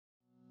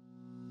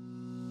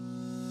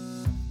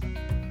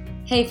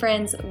Hey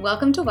friends,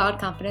 welcome to Wild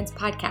Confidence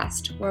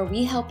Podcast, where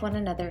we help one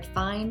another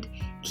find,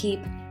 keep,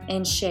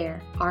 and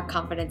share our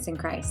confidence in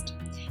Christ.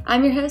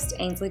 I'm your host,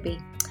 Ainsley B.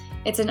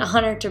 It's an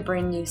honor to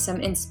bring you some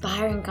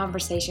inspiring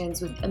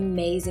conversations with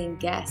amazing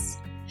guests.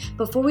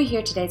 Before we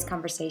hear today's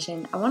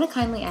conversation, I want to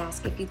kindly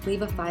ask if you'd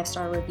leave a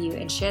 5-star review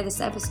and share this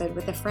episode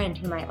with a friend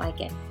who might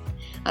like it.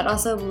 I'd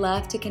also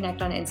love to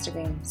connect on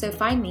Instagram, so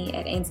find me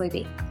at Ainsley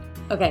B.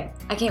 Okay,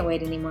 I can't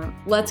wait anymore.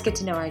 Let's get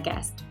to know our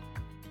guest.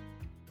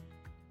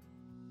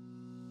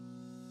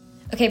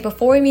 Okay,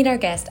 before we meet our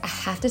guest, I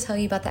have to tell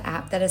you about the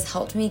app that has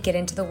helped me get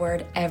into the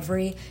Word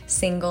every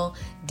single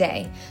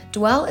day.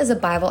 Dwell is a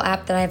Bible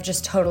app that I have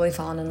just totally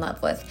fallen in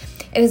love with.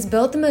 It has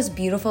built the most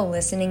beautiful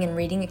listening and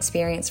reading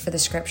experience for the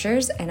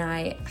scriptures, and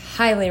I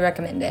highly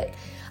recommend it.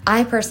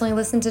 I personally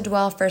listen to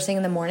Dwell first thing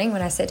in the morning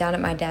when I sit down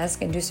at my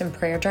desk and do some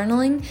prayer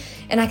journaling,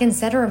 and I can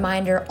set a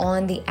reminder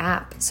on the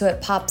app so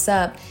it pops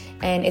up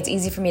and it's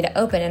easy for me to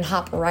open and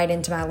hop right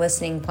into my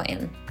listening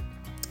plan.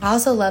 I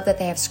also love that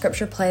they have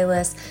scripture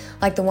playlists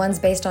like the ones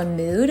based on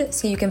mood,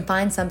 so you can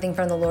find something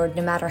from the Lord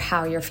no matter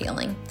how you're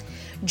feeling.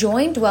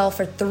 Join Dwell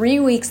for 3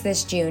 weeks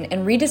this June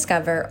and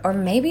rediscover, or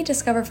maybe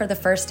discover for the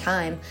first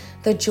time,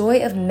 the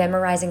joy of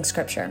memorizing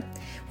scripture.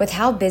 With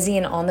how busy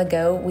and on the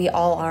go we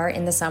all are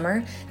in the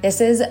summer, this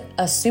is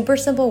a super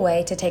simple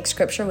way to take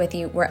scripture with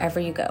you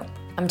wherever you go.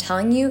 I'm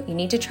telling you, you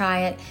need to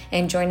try it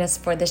and join us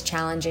for this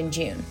challenge in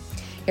June.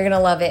 You're going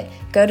to love it.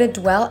 Go to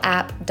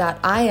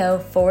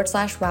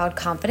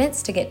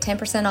dwellapp.io/wildconfidence to get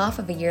 10% off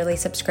of a yearly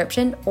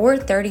subscription or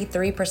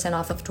 33%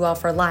 off of Dwell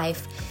for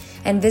Life.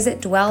 And visit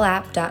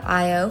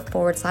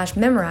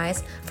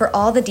dwellapp.io/memorize for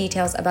all the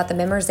details about the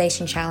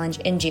memorization challenge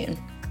in June.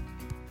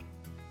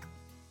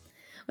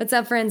 What's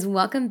up, friends?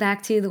 Welcome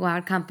back to the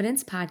Wild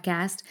Confidence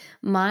Podcast.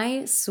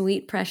 My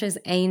sweet, precious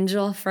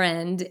angel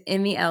friend,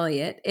 Emmy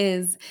Elliott,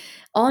 is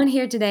on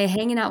here today,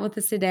 hanging out with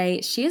us today.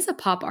 She is a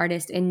pop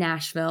artist in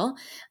Nashville.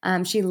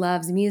 She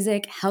loves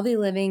music, healthy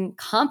living,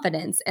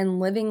 confidence, and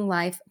living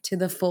life to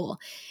the full.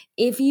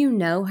 If you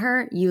know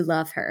her, you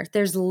love her.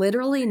 There's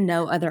literally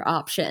no other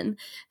option.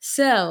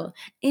 So,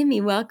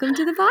 Emmy, welcome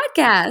to the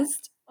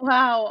podcast.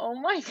 Wow. Oh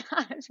my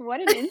gosh.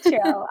 What an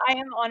intro. I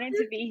am honored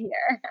to be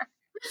here.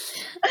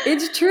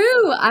 It's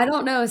true. I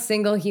don't know a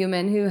single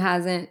human who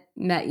hasn't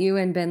met you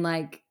and been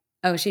like,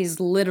 oh, she's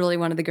literally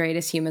one of the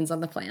greatest humans on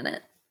the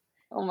planet.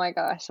 Oh my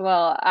gosh.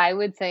 Well, I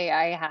would say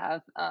I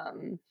have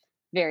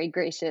very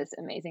gracious,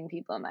 amazing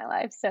people in my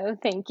life. So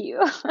thank you.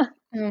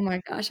 Oh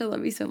my gosh, I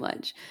love you so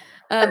much.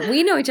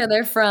 We know each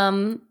other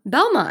from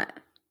Belmont.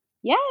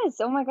 Yes.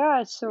 Oh my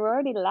gosh.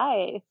 Sorority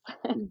life.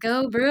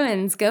 Go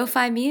Bruins, go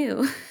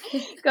FIMU.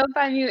 Go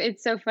find you.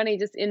 It's so funny.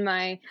 Just in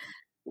my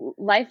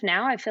life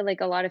now, I feel like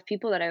a lot of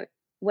people that I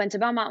went to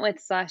Belmont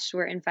with /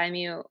 were in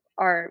FIMU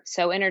are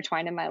so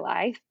intertwined in my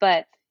life.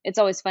 But it's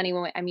always funny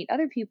when I meet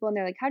other people and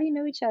they're like, how do you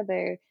know each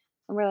other?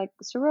 And we're like,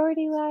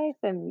 sorority life.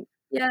 And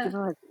Yeah, people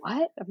are like,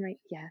 what? I'm like,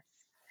 yes.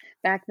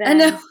 Back I then,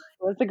 know. it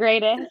was the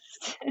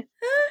greatest.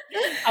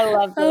 I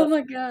loved Oh it.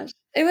 my gosh.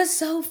 It was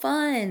so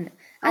fun.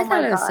 I Oh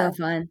thought my it was so gosh.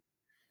 fun.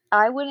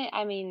 I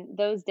mean,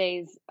 those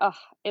days, oh,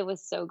 it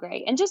was so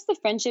great. And just the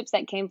friendships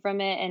that came from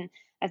it. And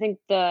I think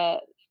the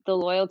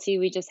loyalty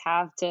we just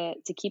have to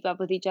keep up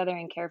with each other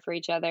and care for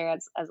each other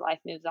as life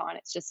moves on.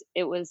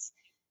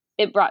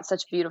 It brought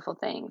such beautiful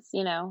things,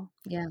 you know?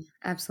 Yeah,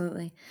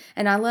 absolutely.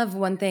 And I love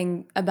one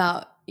thing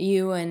about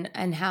you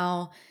and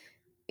how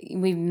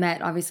we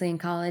met obviously in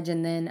college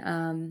and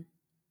then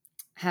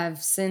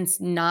have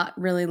since not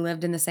really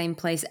lived in the same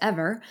place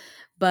ever,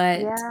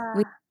 but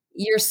Yeah.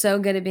 you're so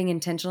good at being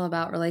intentional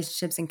about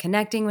relationships and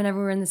connecting whenever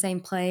we're in the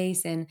same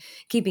place and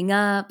keeping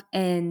up.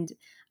 And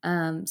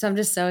so I'm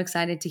just so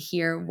excited to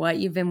hear what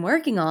you've been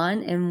working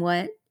on and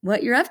what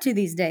you're up to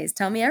these days.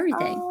 Tell me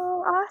everything.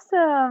 Oh,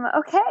 awesome.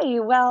 Okay.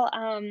 Well,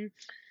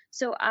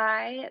 so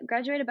I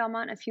graduated from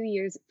Belmont a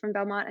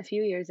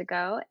few years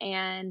ago,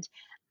 and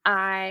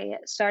I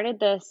started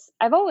this.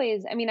 I've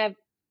been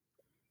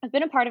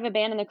a part of a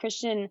band in the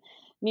Christian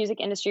music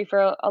industry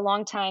for a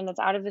long time that's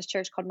out of this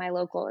church called My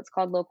Local. It's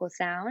called Local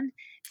Sound,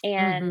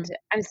 and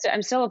Hmm.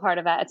 I'm still a part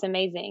of that. It's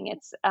amazing.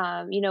 It's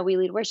we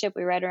lead worship,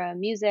 we write our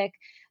own music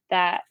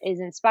that is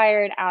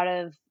inspired out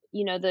of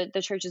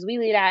the churches we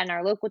lead at and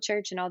our local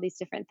church and all these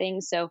different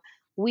things. So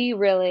we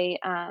really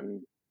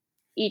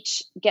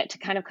each get to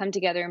kind of come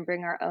together and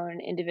bring our own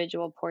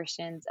individual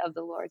portions of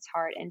the Lord's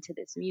heart into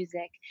this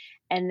music.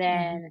 And Hmm.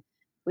 then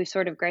we've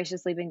sort of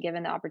graciously been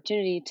given the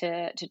opportunity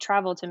to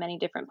travel to many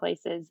different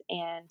places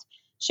and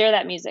share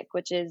that music,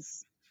 which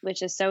is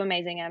so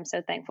amazing and I'm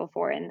so thankful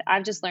for. And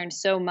I've just learned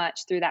so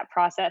much through that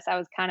process. I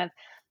was kind of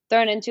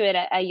thrown into it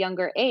at a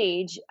younger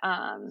age, when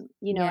I was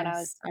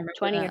Yes, I remember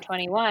 20 or that.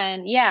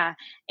 21. Yeah.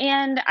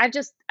 And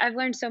I've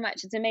learned so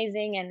much. It's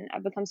amazing. And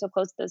I've become so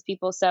close to those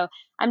people. So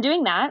I'm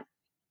doing that.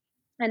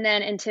 And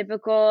then in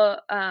typical,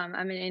 I'm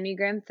an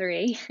Enneagram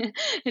 3.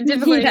 In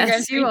typical Enneagram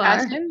Yes, you 3 are.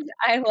 fashion,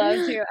 I love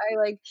to I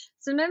like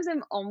sometimes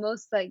I'm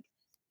almost like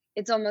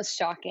it's almost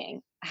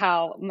shocking.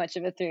 how much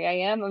of a 3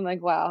 I am. I'm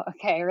like, "Wow,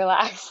 okay,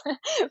 relax."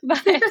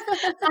 But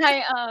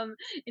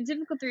in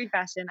typical 3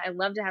 fashion, I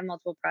love to have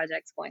multiple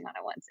projects going on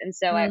at once, and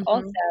so I Mhm.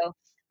 also,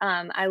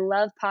 I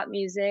love pop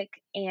music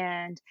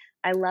and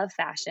I love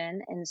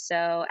fashion, and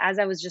so as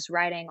I was just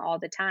writing all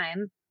the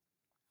time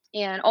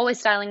and always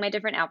styling my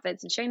different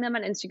outfits and sharing them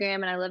on Instagram,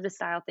 and I love to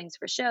style things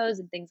for shows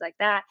and things like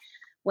that.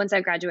 Once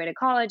I graduated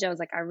college, I was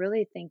like, I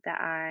really think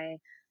that I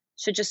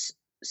should just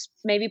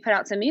maybe put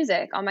out some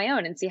music on my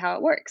own and see how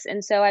it works.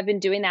 And so I've been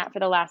doing that for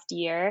the last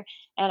year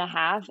and a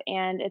half,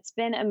 and it's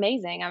been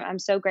amazing. I'm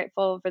so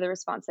grateful for the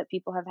response that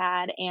people have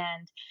had,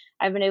 and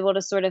I've been able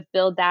to sort of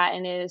build that.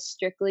 And it is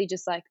strictly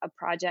just like a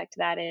project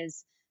that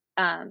is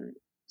um,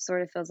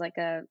 sort of feels like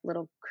a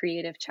little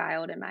creative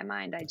child in my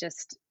mind. I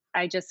just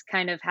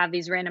kind of have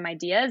these random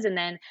ideas, and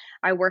then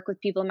I work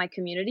with people in my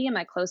community and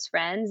my close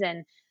friends,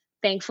 and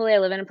thankfully I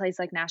live in a place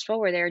like Nashville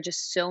where there are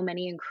just so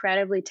many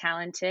incredibly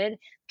talented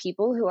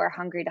people who are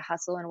hungry to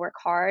hustle and work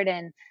hard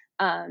and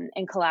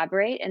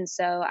collaborate. And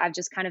so I've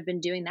just kind of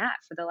been doing that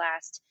for the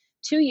last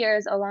 2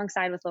 years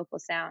alongside with Local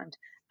Sound.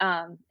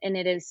 And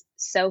it is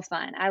so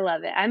fun. I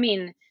love it. I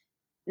mean,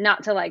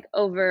 not to like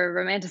over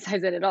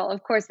romanticize it at all.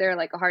 Of course, there are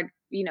like a hard,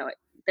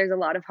 there's a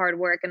lot of hard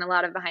work and a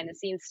lot of behind the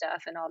scenes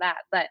stuff and all that.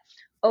 But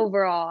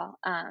overall,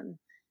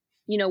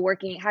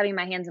 working, having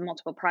my hands in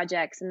multiple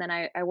projects, and then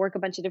I work a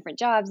bunch of different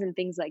jobs and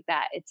things like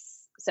that.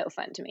 It's so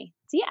fun to me.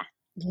 So yeah,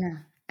 Yeah,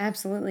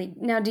 absolutely.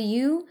 Now, do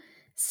you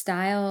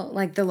style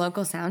like the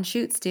local sound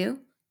shoots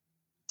too?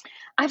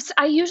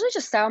 I usually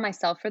just style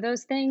myself for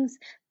those things.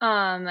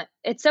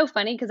 It's so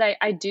funny because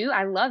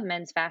I love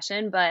men's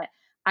fashion, but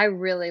I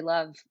really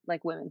love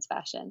like women's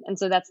fashion, and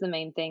so that's the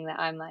main thing that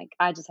I'm like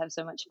I just have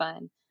so much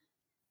fun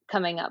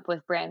coming up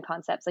with brand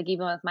concepts. Like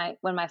even with my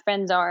when my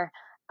friends are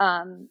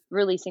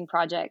releasing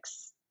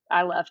projects,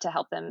 I love to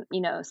help them,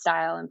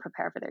 style and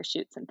prepare for their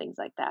shoots and things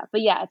like that.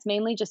 But yeah, it's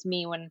mainly just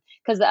me when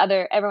because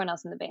everyone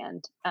else in the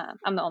band,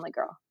 I'm the only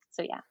girl.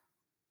 So yeah.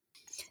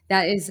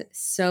 That is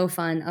so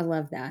fun. I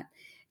love that.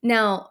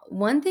 Now,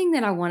 one thing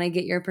that I want to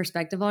get your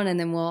perspective on, and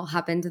then we'll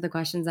hop into the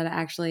questions that I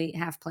actually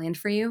have planned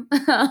for you,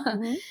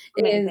 Hmm.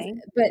 is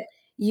Amazing. but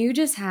you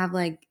just have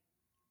like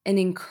an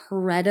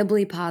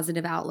incredibly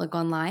positive outlook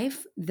on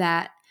life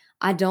that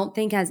I don't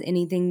think has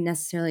anything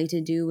necessarily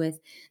to do with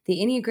the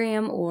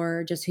Enneagram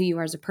or just who you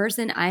are as a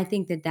person. I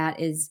think that that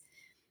is,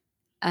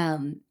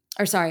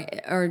 or sorry,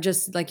 or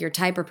just like your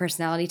type or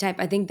personality type.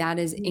 I think that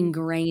is Mhm.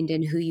 ingrained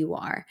in who you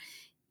are.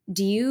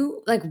 Do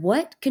you like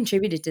what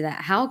contributed to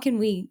that? How can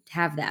we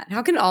have that?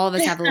 How can all of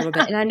us have a little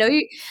bit? And I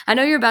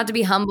know you're about to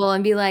be humble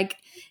and be like,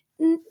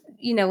 "Mm,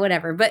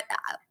 whatever. But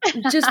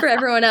just for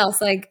everyone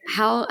else, like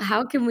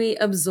how can we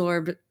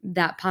absorb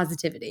that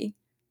positivity?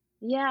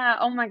 Yeah.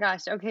 Oh my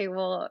gosh. Okay.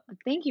 Well,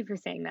 thank you for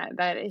saying that.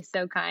 That is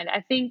so kind.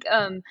 I think,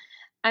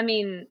 I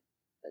mean,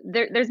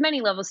 there's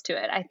many levels to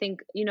it. I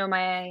think,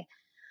 my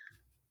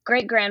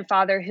great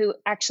grandfather, who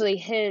actually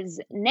his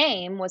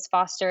name was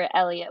Foster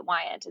Elliott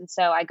Wyant. And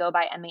so I go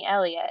by Emmy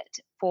Elliott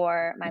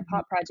for my Mhm.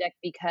 pop project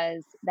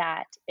because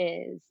that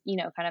is,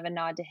 kind of a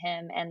nod to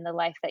him and the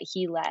life that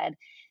he led.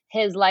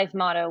 His life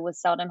motto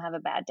was seldom have a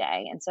bad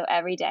day. And so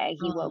every day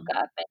he woke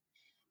up and,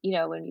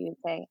 when you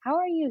would say, "How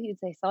are you?" He'd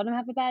say, "Seldom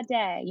have a bad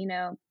day."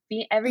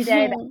 Be every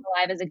day that Oh.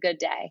 I'm alive is a good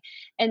day.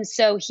 And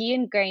so he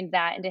ingrained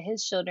that into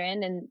his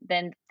children, and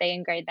then they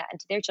ingrained that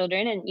into their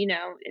children, and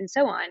and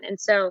so on. And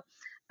so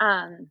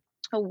um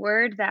a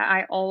word that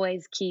I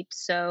always keep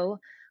so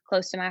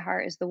close to my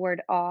heart is the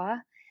word awe.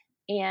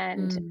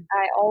 And Mm,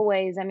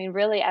 I mean,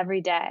 really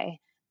every day,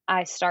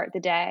 I start the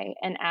day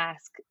and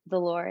ask the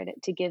Lord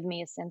to give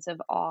me a sense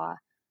of awe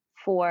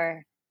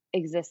for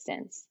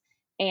existence.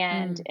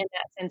 And mm, in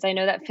that sense, I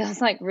know that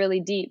feels like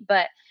really deep,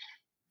 but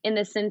in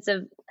the sense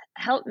of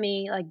help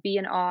me like be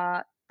in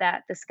awe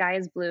that the sky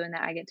is blue and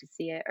that I get to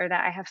see it, or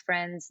that I have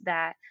friends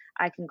that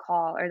I can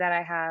call, or that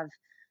I have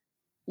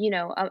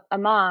a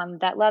mom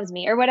that loves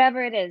me or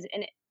whatever it is.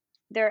 And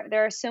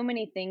there are so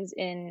many things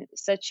in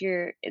such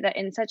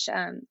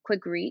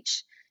quick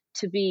reach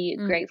to be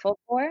mm. grateful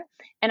for.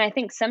 And I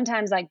think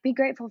sometimes like be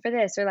grateful for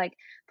this, or like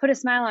put a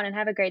smile on and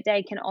have a great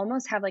day, can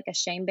almost have like a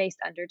shame based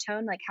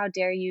undertone, like how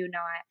dare you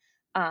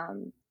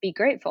not be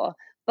grateful.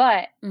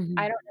 But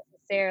I Mhm. don't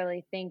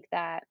necessarily think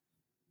that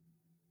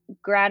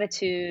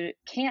gratitude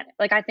can't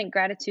like I think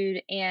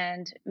gratitude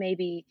and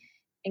maybe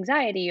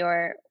anxiety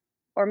or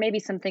maybe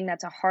something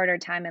that's a harder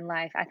time in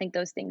life, I think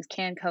those things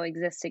can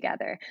coexist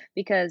together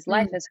because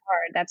life Mm. is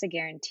hard. That's a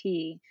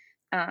guarantee,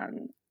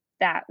 um,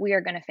 that we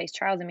are going to face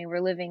trials. I mean, we're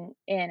living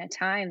in a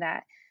time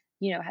that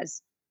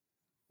has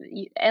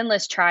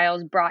endless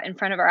trials brought in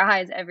front of our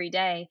eyes every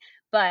day.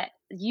 But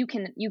you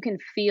can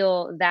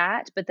feel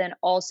that, but then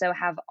also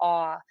have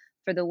awe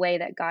for the way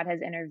that God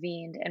has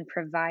intervened and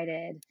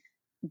provided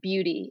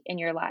beauty in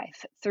your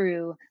life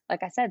through,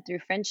 like I said, through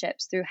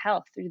friendships, through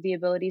health, through the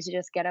ability to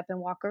just get up and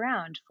walk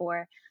around,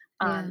 for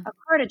Yeah. a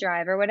car to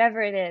drive or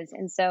whatever it is.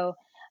 And so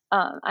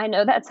I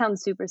know that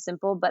sounds super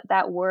simple, but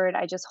that word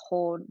I just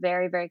hold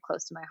very, very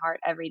close to my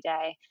heart every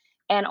day.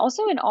 And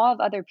also in awe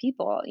of other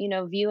people,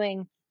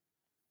 viewing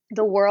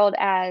the world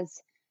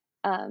as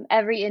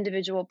every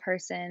individual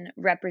person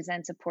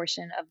represents a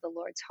portion of the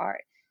Lord's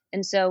heart.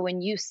 And so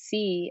when you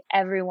see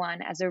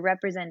everyone as a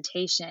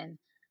representation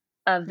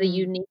of the Mm,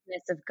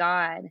 uniqueness of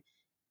God,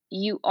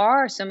 you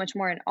are so much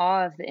more in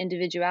awe of the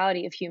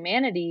individuality of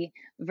humanity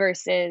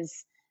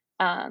versus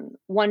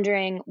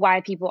wondering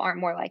why people aren't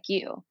more like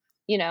you,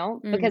 you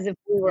know? mm, Because if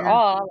we were yeah,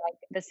 all like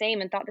the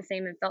same and thought the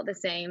same and felt the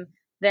same,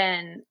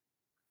 then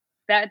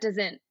that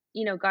doesn't,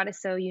 God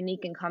is so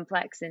unique and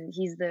complex, and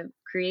He's the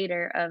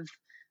creator of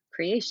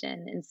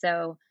creation. And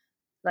so,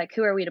 like,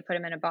 who are we to put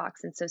Him in a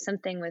box? And so,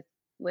 something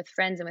with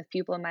friends and with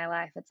people in my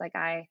life, it's like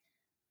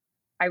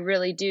I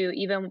really do.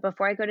 Even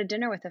before I go to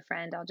dinner with a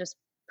friend, I'll just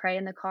pray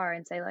in the car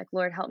and say, like,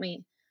 Lord, help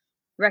me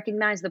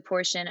recognize the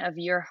portion of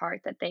your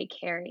heart that they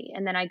carry.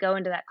 And then I go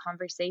into that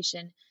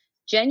conversation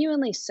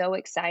genuinely so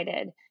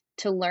excited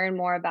to learn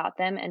more about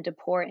them and to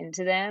pour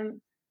into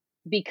them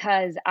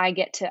because I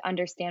get to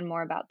understand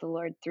more about the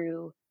Lord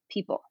through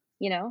people,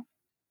 you know?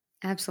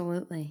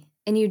 absolutely.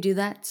 And you do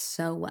that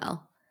so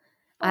well.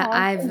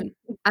 Oh,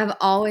 I've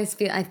always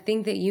feel I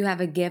think that you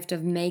have a gift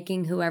of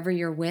making whoever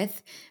you're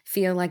with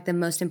feel like the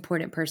most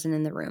important person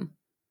in the room.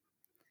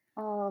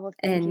 well,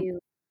 thank And you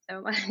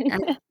so much. I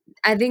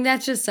I think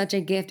that's just such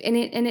a gift, and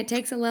it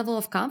takes a level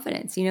of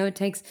confidence, it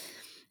takes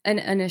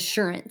an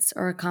assurance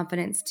or a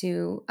confidence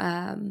to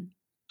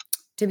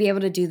be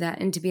able to do that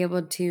and to be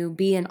able to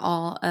be in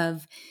awe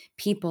of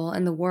people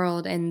and the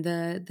world and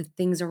the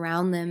things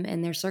around them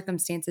and their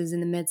circumstances in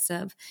the midst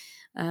of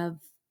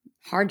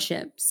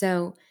hardship.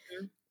 So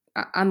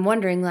I'm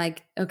wondering,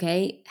 like,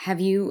 okay, have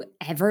you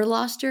ever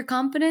lost your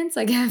confidence?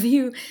 Like, have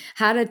you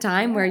had a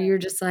time where Yeah. you're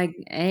just like,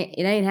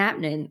 it ain't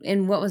happening?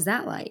 And what was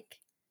that like?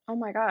 Oh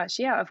my gosh.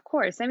 Yeah, of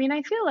course. I mean,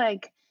 I feel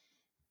like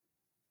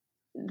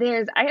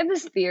I have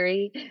this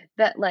theory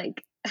that,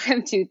 like, I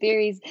have 2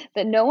 theories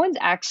that no one's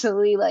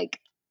actually, like,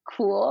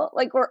 cool.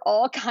 Like, we're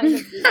all kind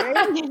of weird,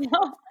 you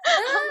know?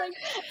 I'm like,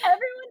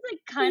 everyone's, like,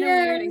 kinda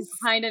weird and Yes.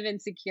 kind of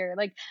insecure.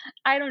 Like,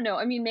 I don't know.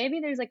 I mean, maybe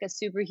there's, like, a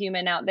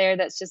superhuman out there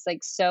that's just,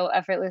 like, so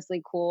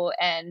effortlessly cool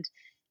and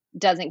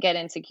doesn't get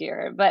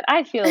insecure. But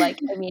I feel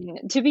like, I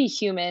mean, to be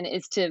human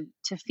is to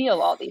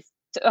feel all these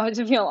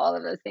to feel all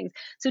of those things.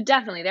 So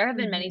definitely, there have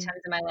been many Mhm.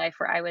 times in my life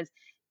where I was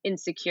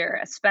insecure,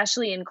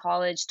 especially in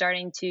college,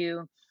 starting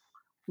to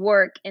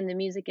work in the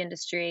music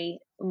industry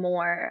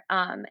more,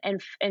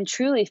 and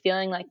truly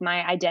feeling like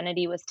my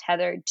identity was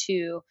tethered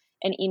to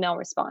an email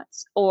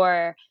response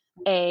or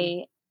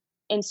a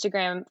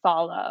Instagram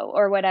follow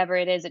or whatever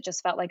it is. It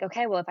just felt like,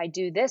 okay, well, if I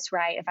do this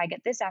right, if I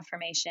get this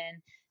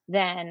affirmation,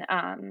 then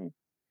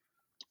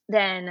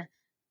then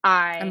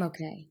I'm I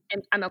okay.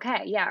 I'm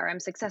okay, yeah, or I'm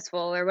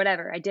successful or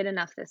whatever. I did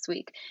enough this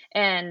week.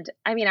 And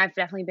I mean, I've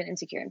definitely been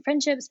insecure in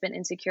friendships, been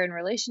insecure in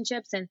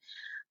relationships, and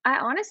I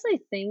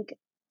honestly think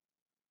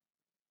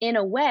in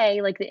a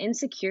way, like the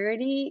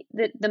insecurity,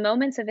 the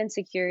moments of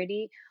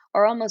insecurity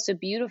are almost a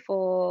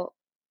beautiful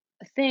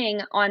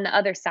thing on the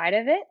other side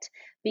of it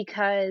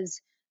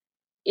because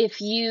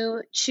if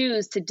you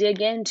choose to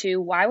dig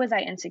into why was I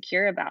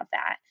insecure about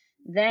that,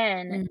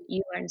 then Mm,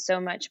 you learn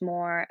so much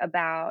more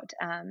about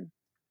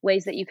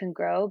ways that you can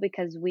grow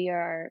because we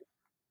are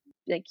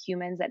like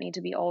humans that need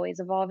to be always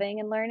evolving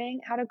and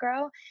learning how to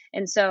grow.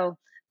 And so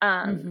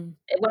mhm.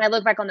 when I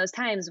look back on those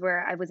times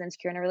where I was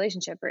insecure in a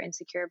relationship or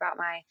insecure about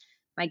my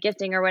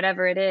gifting or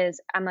whatever it is,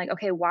 I'm like,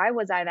 okay, why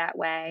was I that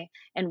way?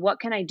 And what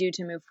can I do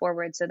to move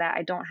forward so that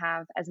I don't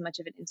have as much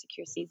of an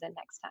insecure season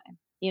next time,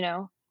 you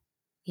know?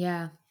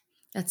 Yeah,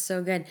 that's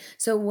so good.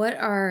 So what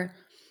are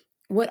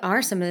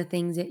some of the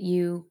things that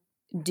you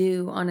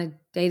do on a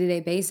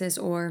day-to-day basis,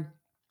 or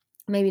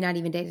maybe not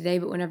even day to day,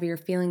 but whenever you're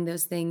feeling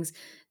those things,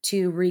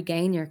 to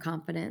regain your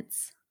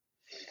confidence?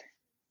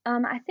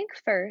 I think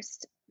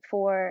first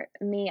for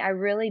me, I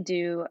really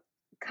do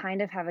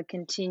kind of have a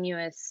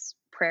continuous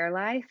prayer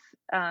life,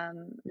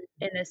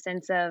 in the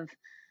sense of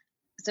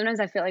sometimes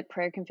I feel like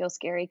prayer can feel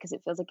scary because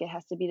it feels like it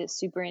has to be this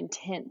super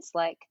intense,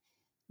 like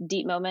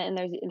deep moment,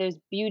 and there's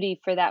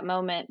beauty for that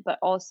moment, but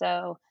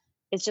also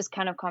it's just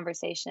kind of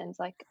conversations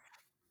like,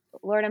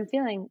 Lord, I'm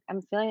feeling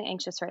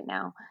anxious right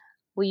now.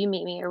 Will you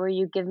meet me, or will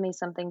you give me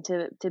something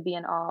to be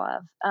in awe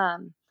of?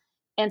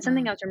 And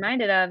something I Mm. was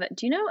reminded of,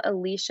 do you know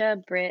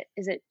Alicia Britt,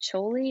 is it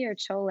Chole or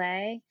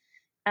Chole?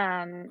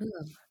 Um,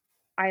 Ooh.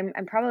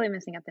 I'm probably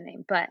messing up the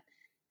name, but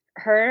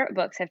her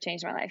books have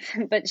changed my life.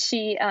 But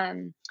she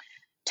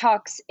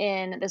talks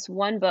in this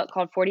one book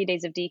called 40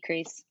 Days of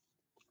Decrease.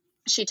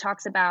 She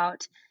talks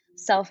about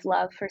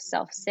self-love for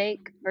self's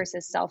sake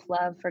versus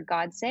self-love for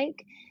God's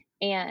sake.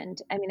 And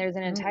I mean, there's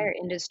an Oh. entire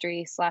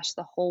industry slash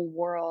the whole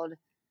world,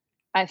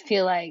 I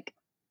feel like,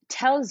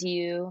 tells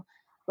you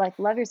like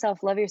love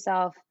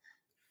yourself,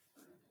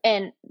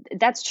 and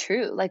that's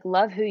true, like,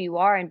 love who you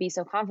are and be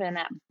so confident in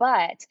that,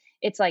 but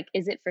it's like,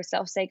 is it for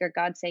self sake or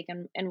God's sake?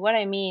 And what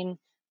I mean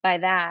by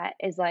that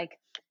is, like,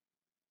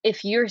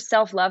 if you're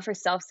self-love for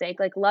self sake,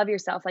 like, love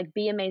yourself, like,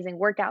 be amazing,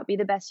 work out, be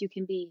the best you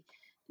can be,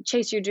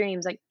 chase your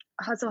dreams, like,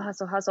 hustle,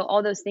 hustle, hustle,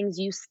 all those things,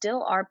 you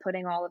still are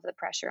putting all of the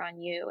pressure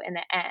on you in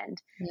the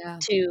end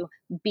Yeah. to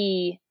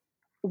be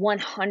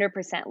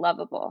 100%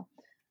 lovable,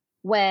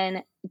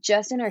 when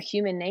just in our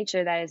human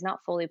nature that is not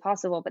fully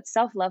possible. But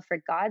self-love for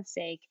God's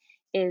sake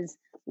is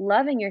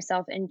loving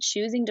yourself and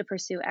choosing to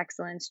pursue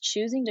excellence,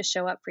 choosing to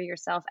show up for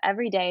yourself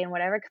every day in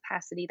whatever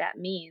capacity that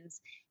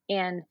means.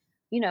 And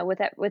with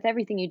that, with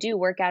everything you do,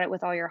 work at it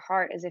with all your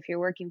heart as if you're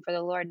working for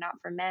the Lord, not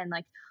for men.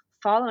 Like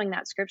following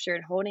that scripture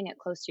and holding it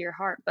close to your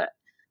heart.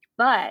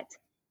 But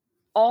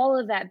all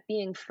of that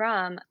being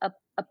from a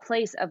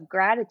place of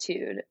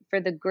gratitude for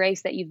the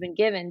grace that you've been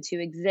given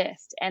to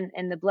exist, and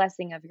the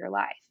blessing of your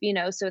life,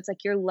 so it's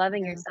like you're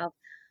loving Yeah. yourself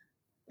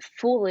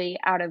fully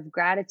out of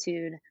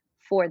gratitude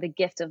for the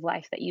gift of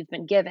life that you've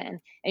been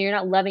given, and you're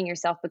not loving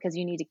yourself because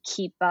you need to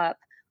keep up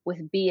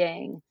with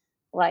being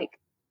like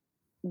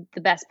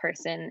the best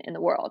person in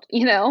the world.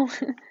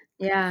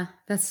 Yeah,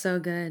 that's so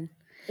good.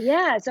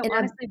 Yeah, so And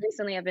honestly,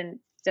 recently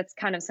that's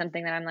kind of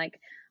something that I'm like,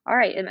 all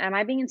right, am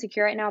I being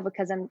insecure right now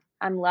because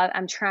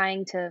I'm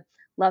trying to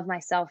love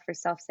myself for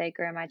self's sake,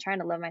 or am I trying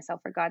to love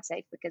myself for God's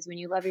sake? Because when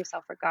you love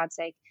yourself for God's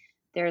sake,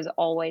 there's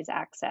always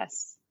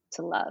access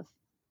to love,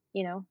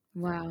 you know?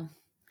 wow.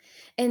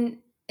 And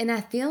and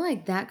I feel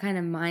like that kind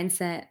of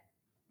mindset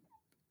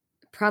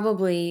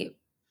probably,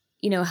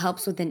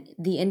 helps within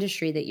the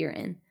industry that you're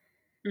in.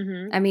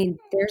 Mhm. I mean,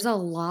 there's a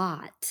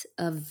lot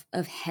of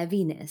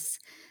heaviness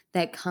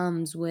that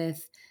comes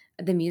with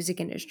the music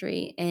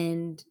industry,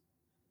 and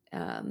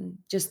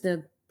just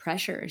the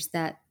pressures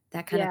that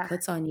kind of Yeah.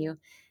 puts on you.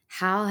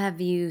 How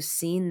have you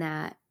seen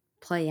that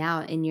play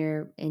out in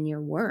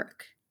your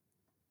work?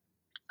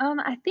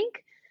 I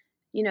think,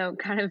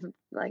 kind of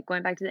like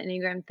going back to the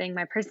Enneagram thing,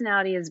 my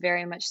personality is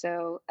very much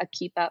so a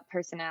keep up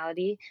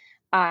personality.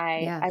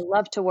 Yeah. I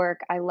love to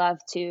work. I love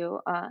to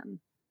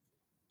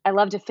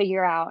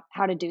figure out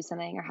how to do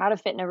something or how to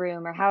fit in a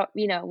room or how,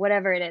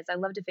 whatever it is. I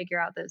love to figure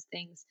out those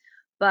things.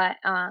 But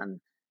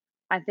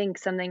I think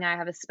something I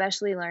have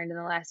especially learned in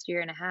the last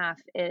year and a half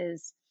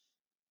is,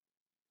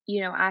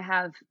 you know, I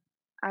have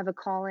I have a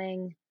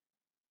calling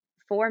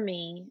for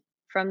me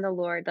from the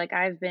Lord. Like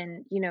I've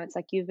been, it's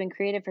like you've been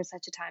created for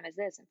such a time as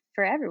this. And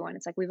for everyone,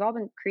 it's like we've all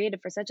been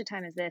created for such a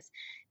time as this.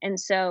 And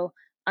so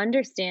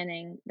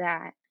understanding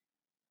that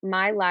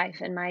my life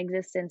and my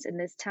existence in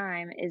this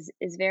time is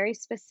very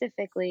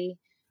specifically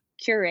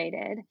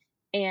curated,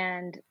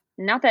 and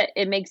not that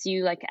it makes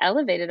you like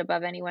elevated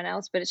above anyone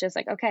else, but it's just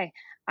like, okay,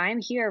 I'm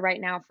here right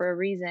now for a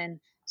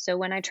reason. So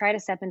when I try to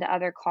step into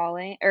other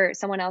calling or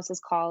someone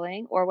else's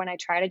calling, or when I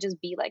try to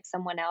just be like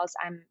someone else,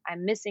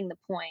 I'm missing the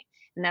point.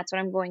 And that's what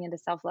I'm going into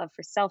self-love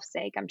for self's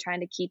sake. I'm trying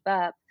to keep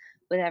up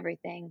with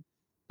everything,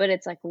 but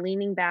it's like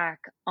leaning back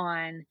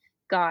on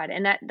God.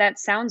 And that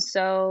sounds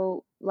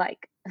so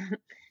like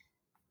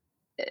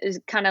is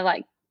kind of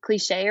like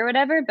cliche or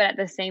whatever, but at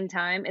the same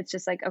time, it's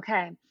just like,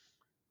 okay,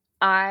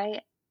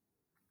 I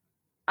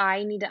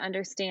I need to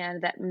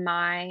understand that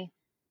my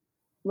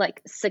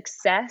like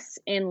success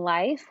in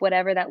life,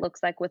 whatever that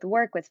looks like with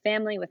work, with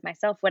family, with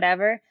myself,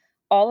 whatever,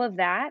 all of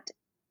that,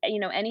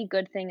 any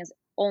good thing is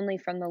only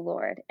from the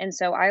Lord. And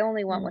so I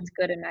only want what's Mm.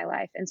 good in my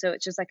life. And so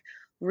it's just like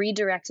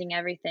redirecting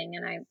everything.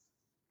 And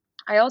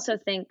I also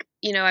think,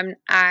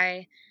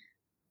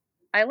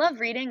 I love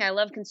reading, I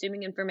love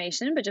consuming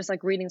information, but just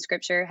like reading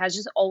scripture has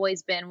just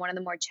always been one of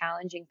the more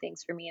challenging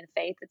things for me in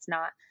faith. It's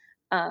not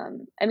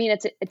I mean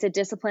it's a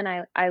discipline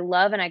I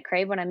love and I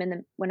crave when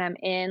I'm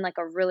in like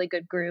a really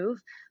good groove,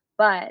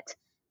 but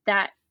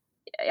that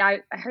I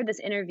heard this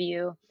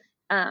interview,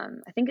 I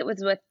think it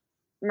was with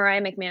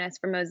Mariah McManus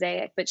from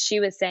Mosaic, but she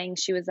was saying,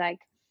 she was like,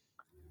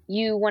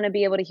 you want to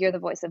be able to hear the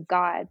voice of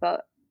God,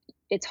 but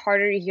it's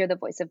harder to hear the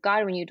voice of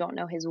God when you don't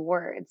know his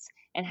words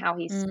and how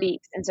he Mm.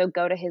 speaks. And so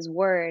go to his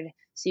word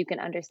so you can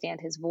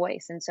understand his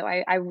voice. And so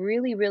I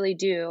really, really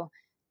do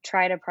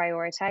try to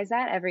prioritize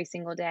that every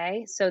single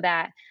day so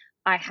that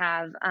I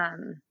have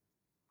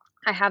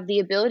I have the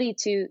ability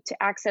to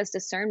access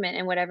discernment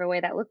in whatever way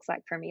that looks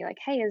like for me. Like,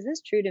 hey, is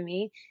this true to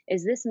me?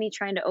 Is this me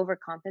trying to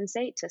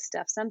overcompensate to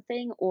stuff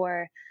something,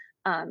 or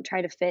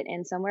try to fit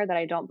in somewhere that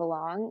I don't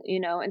belong?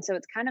 And so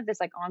it's kind of this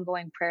like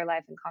ongoing prayer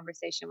life and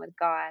conversation with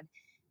God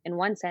in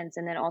one sense,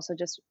 and then also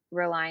just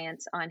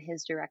reliance on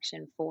His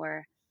direction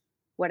for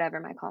whatever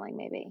my calling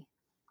may be.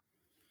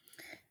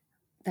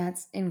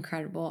 That's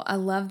incredible. I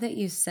love that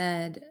you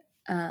said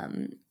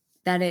um,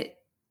 that it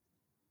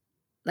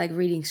like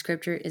reading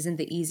scripture isn't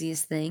the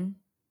easiest thing,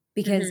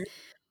 because Hmm.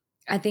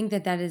 I think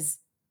that that is,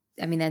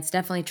 I mean, that's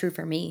definitely true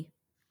for me.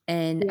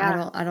 And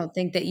Yeah. I don't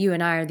think that you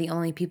and I are the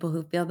only people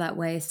who feel that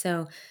way.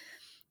 So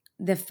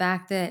the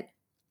fact that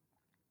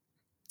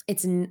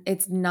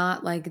it's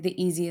not like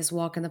the easiest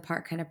walk in the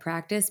park kind of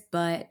practice,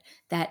 but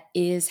that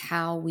is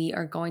how we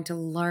are going to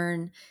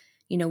learn,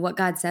 what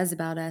God says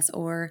about us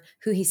or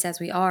who he says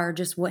we are,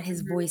 just what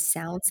his Hmm. voice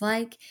sounds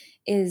like,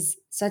 is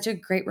such a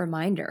great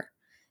reminder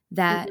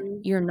that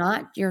Hmm. you're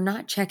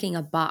not checking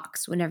a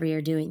box whenever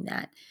you're doing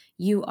that.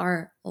 You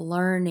are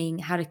learning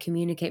how to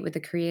communicate with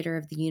the creator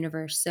of the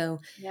universe. So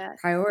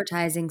Yes.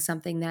 prioritizing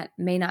something that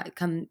may not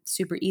come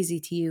super easy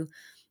to you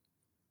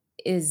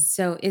is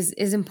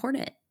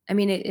important. I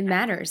mean, it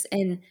matters.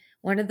 And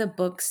one of the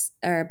books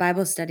or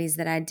Bible studies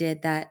that I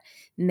did that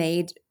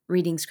made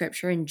reading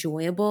scripture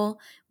enjoyable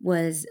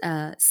was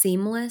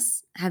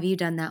Seamless. Have you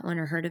done that one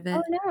or heard of Oh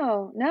it?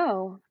 no,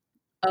 no.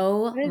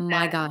 Oh What is my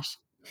that? gosh.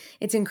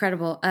 It's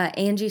incredible.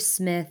 Angie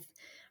Smith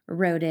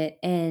wrote it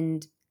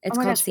and Oh it's my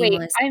called gosh, wait.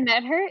 Seamless. I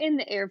met her in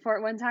the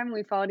airport one time,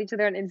 we followed each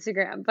other on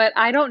Instagram, but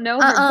I don't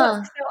know her book,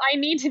 Uh-uh. so I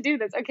need to do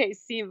this. Okay,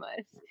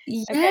 Seamless.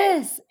 Okay.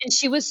 Yes. And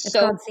she was It's so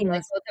called cool, like,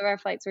 Seamless. both of our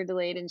flights were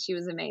delayed, and she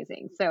was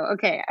amazing. So,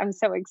 okay, I'm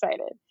so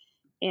excited.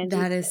 Angie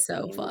That Smith, is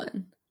so Seamless.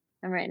 fun.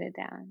 I'm writing it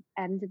down.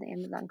 Add into the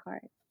Amazon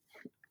cart.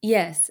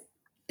 Yes.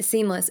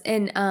 Seamless.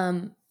 And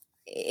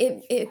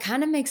it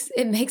kind of makes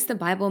the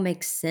Bible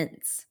make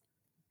sense.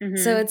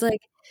 So Mhm. it's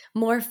like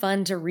more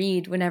fun to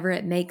read whenever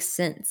it makes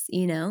sense,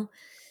 you know?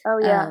 Oh,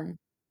 yeah. Um,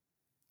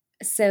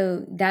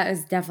 so that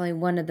is definitely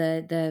one of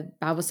the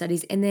Bible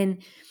studies. And then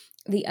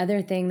the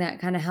other thing that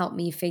kind of helped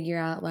me figure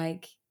out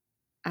like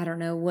I don't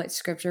know what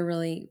scripture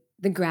really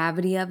the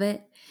gravity of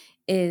it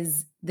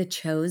is The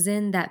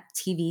Chosen, that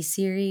TV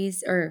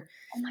series or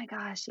Oh my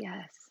gosh,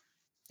 yes.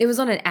 it was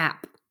on an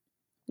app.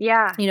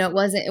 Yeah. You know, it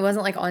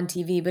wasn't like on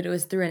TV, but it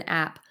was through an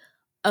app.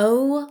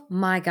 Oh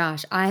my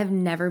gosh, I have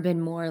never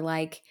been more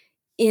like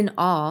in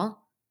awe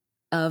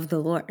of the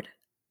Lord.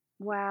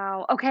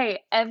 Wow. Okay,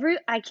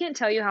 I can't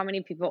tell you how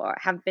many people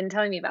have been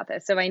telling me about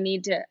this, so I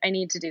need to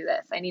do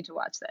this. I need to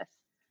watch this.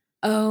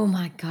 Oh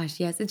my gosh,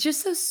 yes. It's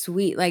just so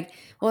sweet. Like,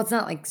 well, it's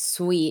not like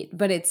sweet,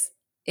 but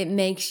it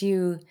makes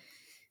you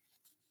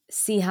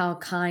see how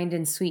kind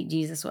and sweet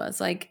Jesus was.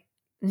 Like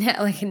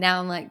now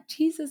I'm like,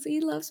 Jesus, he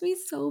loves me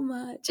so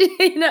much.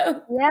 You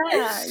know?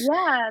 Yeah,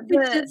 yeah, It's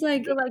the just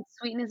like, the, like,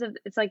 sweetness of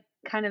it's, like,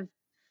 kind of,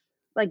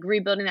 like,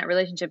 rebuilding that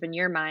relationship in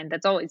your mind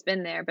that's always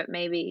been there, but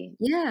maybe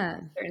yeah,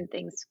 certain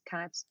things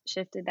kind of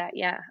shifted that.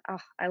 Yeah. Oh,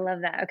 I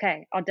love that.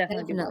 Okay, I'll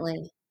definitely be watching.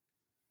 definitely.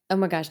 Oh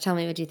my gosh, tell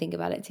me what you think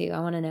about it too. I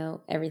want to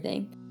know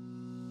everything.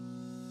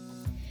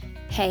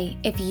 Hey,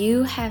 if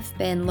you have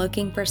been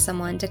looking for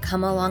someone to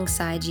come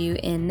alongside you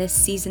in this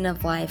season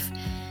of life,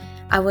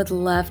 I would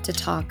love to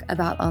talk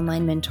about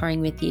online mentoring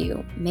with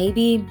you.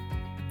 Maybe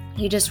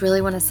you just really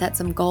want to set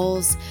some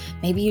goals.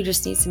 Maybe you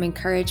just need some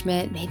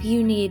encouragement. Maybe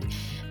you need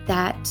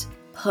that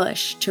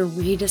push to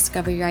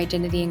rediscover your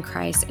identity in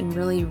Christ and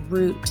really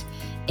root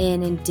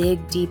in and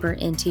dig deeper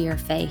into your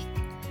faith.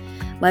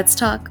 Let's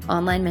talk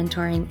online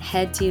mentoring.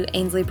 Head to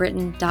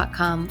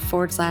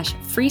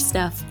ainsleybritton.com/free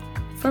stuff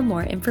for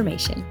more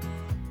information.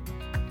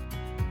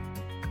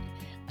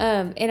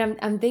 And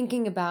I'm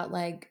thinking about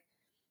like,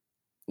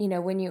 you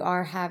know, when you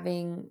are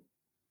having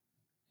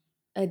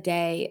a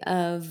day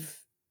of,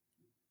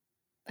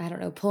 I don't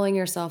know, pulling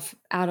yourself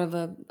out of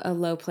a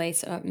low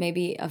place,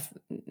 maybe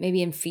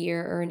in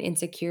fear or an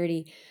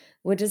insecurity,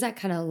 what does that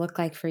kind of look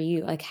like for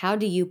you? Like, how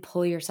do you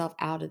pull yourself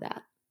out of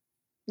that?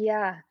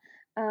 Yeah.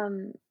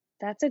 Um,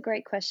 that's a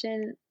great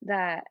question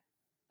that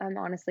I'm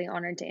honestly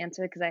honored to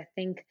answer because I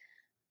think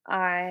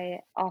I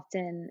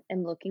often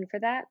am looking for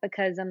that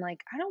because I'm like,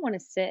 I don't wanna,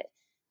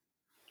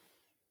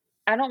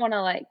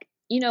 like,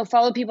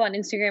 follow people on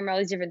Instagram or all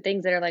these different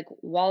things that are, like,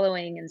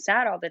 wallowing and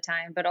sad all the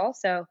time, but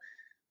also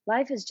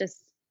life is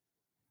just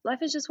life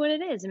is just what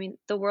it is. I mean,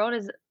 the world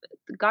is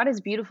God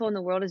is beautiful and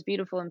the world is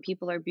beautiful and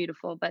people are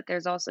beautiful, but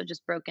there's also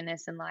just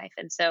brokenness in life.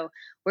 And so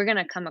we're going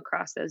to come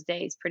across those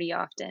days pretty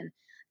often.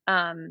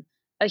 Um,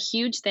 a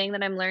huge thing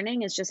that I'm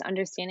learning is just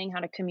understanding how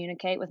to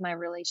communicate with my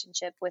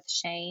relationship with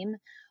shame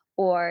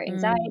or Mm,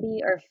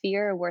 anxiety or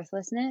fear or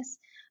worthlessness.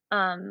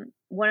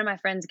 One of my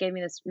friends gave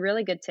me this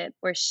really good tip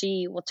where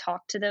she will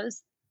talk to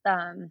those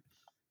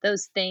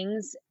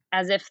things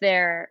as if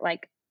they're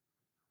like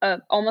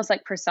almost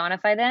like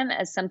personify them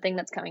as something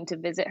that's coming to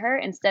visit her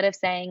instead of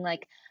saying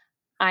like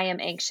I am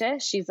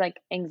anxious. She's like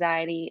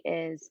anxiety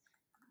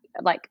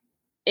like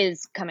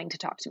is coming to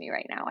talk to me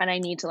right now and I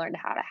need to learn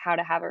how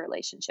to have a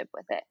relationship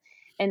with it.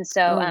 And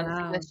so oh, same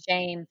wow. with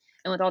shame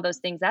and with all those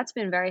things that's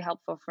been very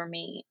helpful for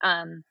me.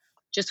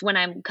 Just when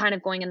I'm kind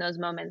of going in those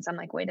moments I'm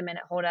like wait a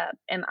minute, hold up.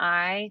 Am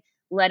I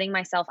letting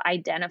myself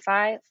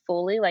identify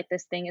fully like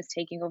this thing is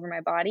taking over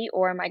my body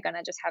or am I going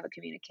to just have a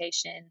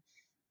communication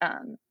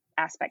um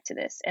aspect to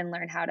this and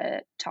learn how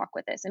to talk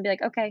with this and be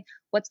like okay,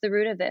 what's the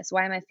root of this?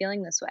 Why am I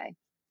feeling this way?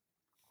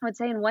 I would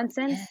say in one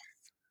Yeah. sense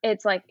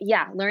it's like,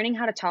 yeah, learning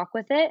how to talk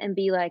with it and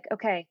be like,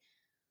 okay,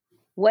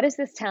 what is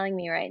this telling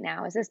me right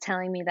now? Is this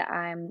telling me that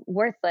I'm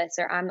worthless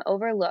or I'm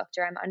overlooked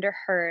or I'm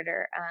underheard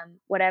or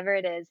whatever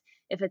it is?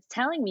 If it's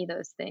telling me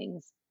those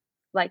things,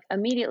 like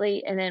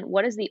immediately, and then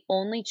what is the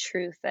only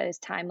truth that is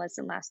timeless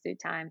and lasts through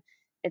time?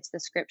 It's the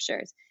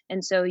scriptures.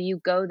 And so you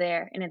go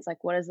there and it's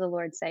like, what does the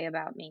Lord say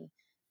about me?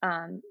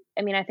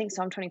 I mean, I think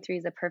Psalm 23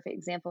 is a perfect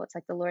example. It's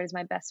like the Lord is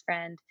my best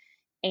friend.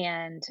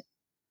 And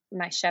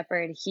my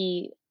shepherd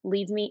he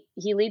leads me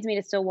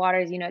to still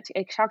waters.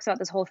 It talks about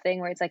this whole thing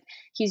where it's like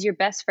he's your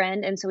best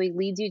friend and so he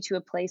leads you to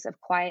a place of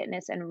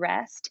quietness and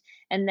rest,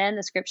 and then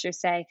the scriptures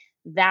say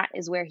that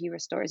is where he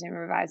restores and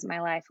revives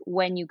my life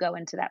when you go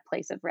into that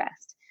place of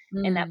rest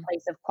and that Mm,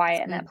 place of that's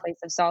quiet and that good. place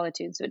of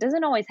solitude. So it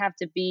doesn't always have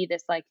to be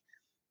this like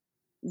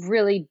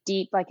really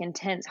deep like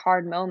intense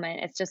hard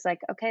moment. It's just like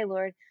okay,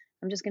 Lord,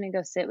 I'm just going to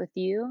go sit with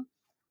you,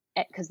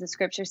 because the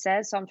scripture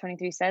says, Psalm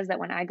 23 says that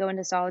when I go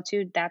into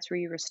solitude, that's where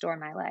you restore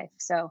my life.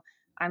 So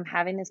I'm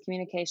having this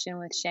communication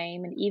with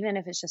Shame. And even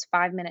if it's just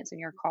 5 minutes in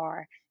your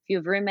car, if you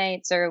have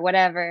roommates or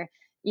whatever,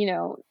 you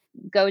know,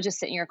 go just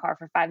sit in your car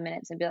for 5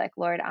 minutes and be like,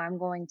 Lord, I'm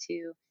going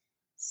to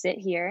sit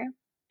here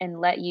and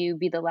let you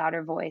be the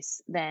louder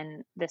voice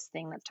than this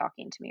thing that's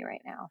talking to me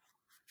right now.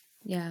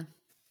 Yeah,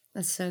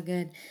 that's so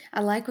good.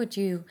 I like what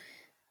you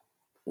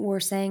were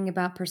saying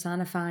about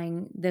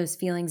personifying those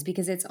feelings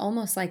because it's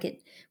almost like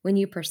it when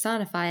you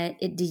personify it,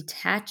 it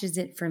detaches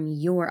it from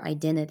your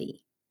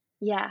identity.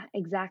 Yeah,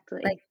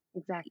 exactly. Like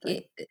Exactly.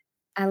 it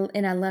I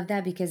love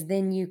that because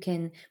then you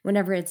can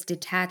whenever it's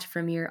detached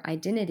from your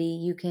identity,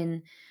 you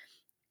can,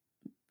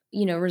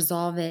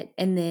 resolve it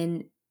and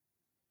then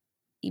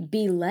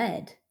be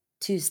led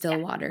to Yeah. still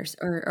waters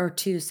or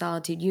to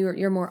solitude.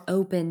 You're more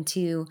open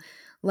to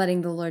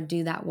letting the Lord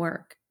do that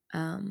work,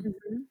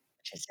 Mhm.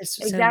 which is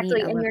just so neat.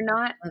 Exactly, and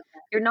Love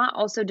that. you're not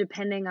also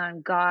depending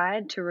on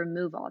God to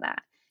remove all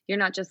that. You're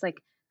not just like,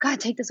 "God,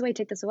 take this away,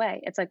 take this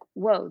away." It's like,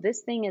 "Whoa,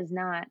 this thing is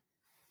not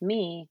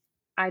me."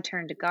 I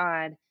turn to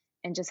God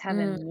and just have Mm,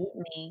 him meet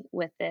me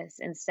with this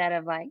instead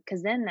of like,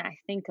 because then I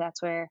think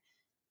that's where,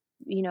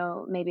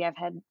 maybe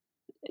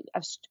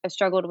I've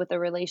struggled with a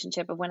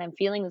relationship of when I'm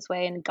feeling this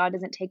way and God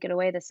doesn't take it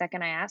away the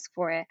second I ask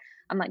for it.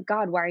 I'm like,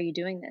 "God, why are you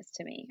doing this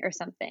to me?" or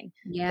something.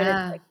 But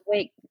it's yeah, like,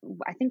 "Wait,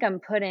 I think I'm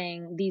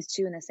putting these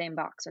 2 in the same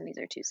box when these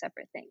are 2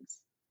 separate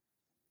things."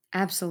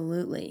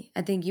 absolutely.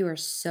 I think you are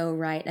so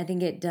right. I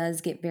think it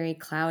does get very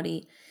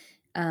cloudy,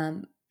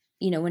 um,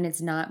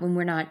 when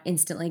we're not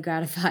instantly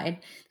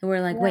gratified, and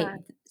we're like, Yeah, wait,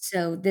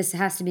 so this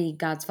has to be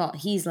God's fault.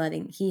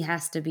 He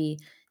has to be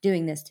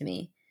doing this to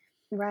me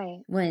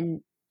right.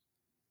 when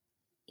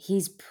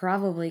he's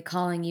probably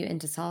calling you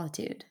into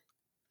solitude.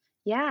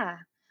 Yeah.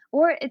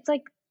 Or it's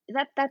like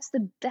that's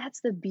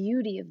the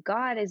beauty of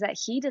God is that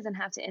he doesn't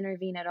have to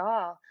intervene at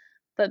all.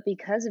 But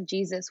because of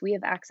Jesus, we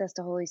have access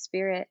to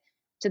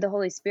the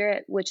Holy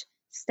Spirit, which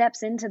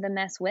steps into the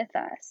mess with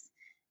us.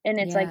 And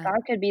it's like Yeah.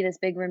 God could be this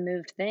big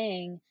removed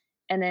thing,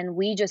 and then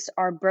we just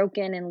are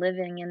broken and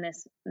living in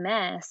this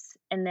mess,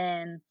 and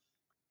then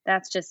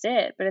that's just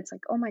it. But it's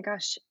like, oh my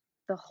gosh,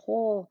 the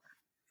whole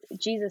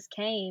Jesus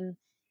came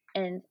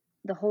and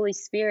the Holy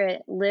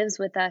Spirit lives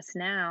with us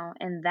now,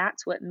 and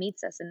that's what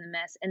meets us in the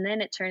mess. And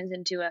then it turns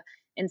into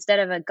instead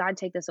of a God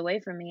take this away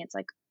from me, it's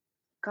like,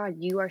 God,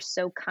 you are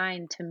so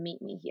kind to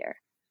meet me here.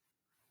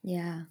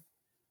 Yeah.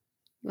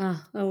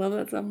 Oh, I love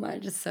that so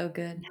much. It's so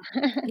good.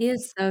 He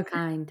is so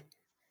kind.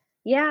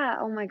 Yeah,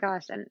 oh my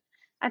gosh. And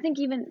I think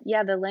even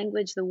yeah, the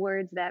language, the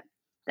words that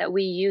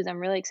we use, I'm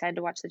really excited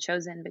to watch The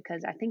Chosen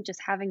because I think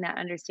just having that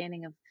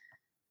understanding of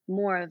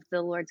more of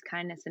the Lord's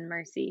kindness and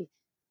mercy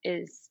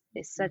is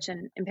such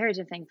an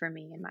imperative thing for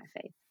me in my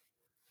faith.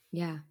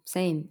 Yeah,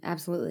 same.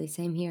 Absolutely.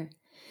 Same here.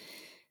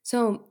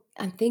 So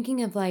I'm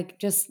thinking of like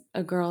just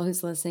a girl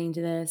who's listening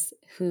to this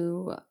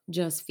who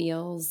just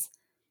feels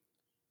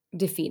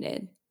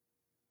defeated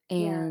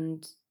Yeah.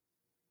 and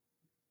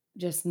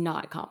just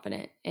not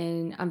confident.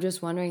 And I'm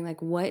just wondering,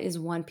 like, what is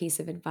one piece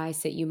of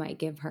advice that you might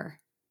give her?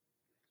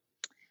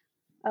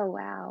 Oh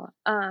wow.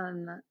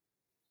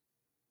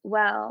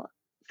 Well,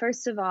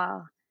 first of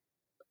all,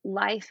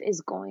 life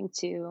is going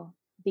to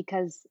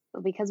because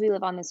we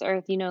live on this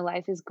earth,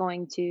 life is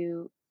going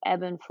to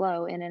ebb and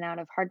flow in and out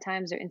of hard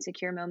times or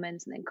insecure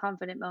moments and then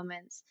confident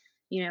moments,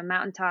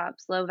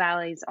 mountaintops, low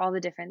valleys, all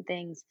the different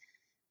things.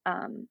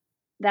 Um,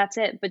 that's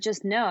it. But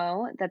just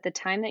know that the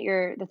thing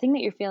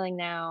that you're feeling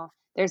now,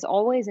 there's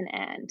always an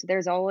end.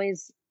 There's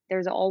always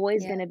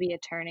Yeah. going to be a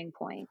turning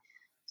point.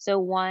 So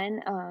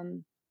one,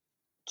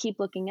 keep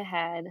looking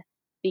ahead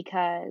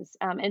because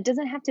it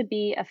doesn't have to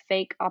be a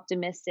fake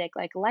optimistic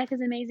like life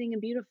is amazing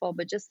and beautiful,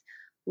 but just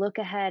look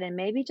ahead and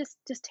maybe just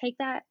take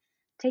that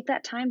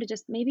time to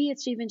just maybe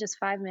it's even just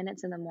 5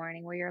 minutes in the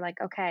morning where you're like,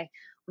 okay,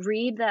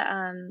 read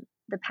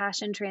the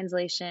Passion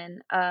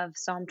translation of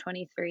Psalm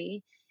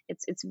 23.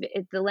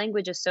 The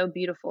language is so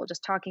beautiful,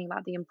 just talking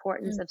about the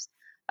importance Mm,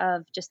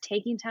 of just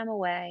taking time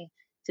away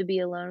to be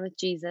alone with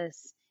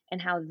Jesus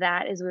and how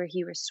that is where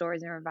he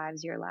restores and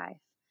revives your life.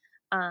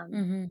 um,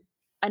 mhm.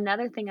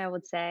 Another thing I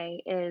would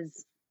say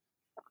is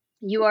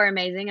you are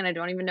amazing, and I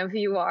don't even know who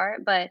you are,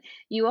 but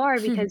you are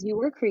because you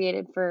were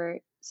created for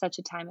such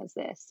a time as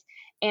this.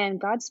 And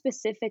God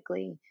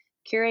specifically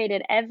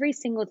curated every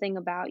single thing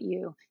about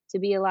you to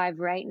be alive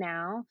right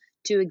now,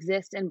 to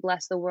exist and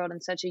bless the world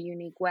in such a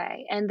unique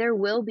way. And there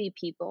will be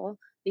people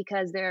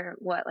because there are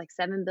what like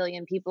 7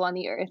 billion people on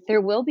the earth.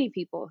 There will be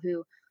people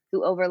who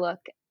overlook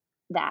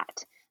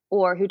that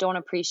or who don't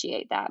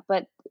appreciate that.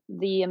 But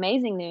the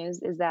amazing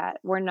news is that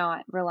we're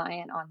not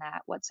reliant on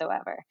that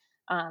whatsoever.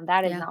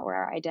 That is Yeah. not where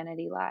our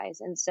identity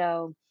lies. And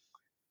so,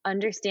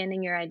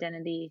 understanding your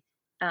identity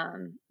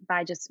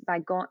by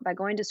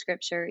going to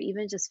scripture,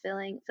 even just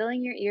filling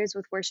your ears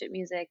with worship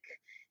music,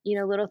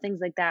 little things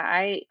like that.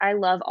 I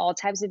love all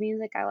types of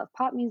music. I love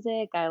pop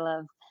music. I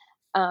love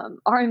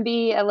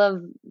R&B. I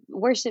love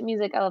worship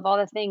music. I love all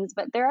the things.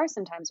 But there are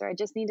some times where I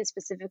just need to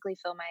specifically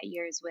fill my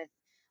ears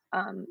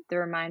the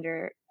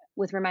reminder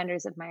with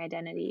reminders of my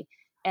identity.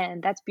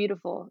 And that's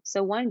beautiful.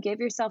 So one, give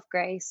yourself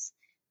grace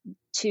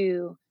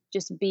to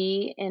just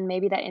be in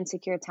maybe that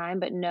insecure time,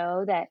 but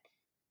know that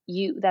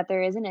that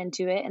there is an end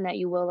to it and that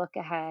you will look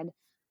ahead.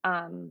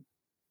 Um,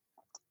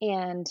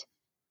 and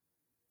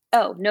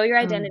know your Um,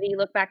 identity,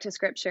 look back to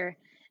scripture.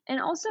 And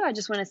also I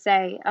just want to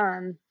say,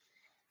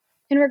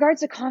 in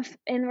regards to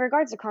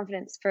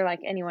confidence for like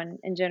anyone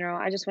in general,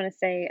 I just want to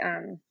say,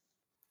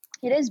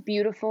 it is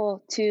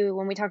beautiful to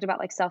when we talked about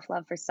like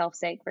self-love for self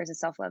sake versus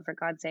self-love for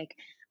God's sake.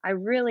 I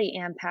really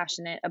am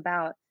passionate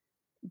about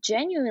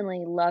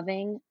genuinely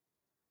loving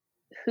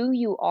who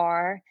you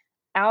are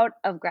out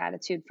of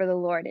gratitude for the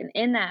Lord. And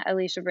in that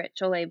Alicia Britt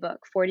Chole book,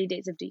 40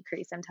 Days of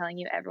Decrease, I'm telling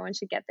you, everyone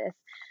should get this.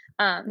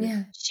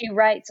 yeah. She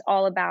writes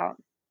all about,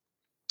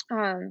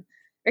 or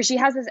she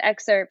has this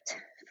excerpt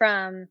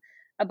from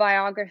a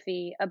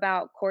biography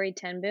about Corrie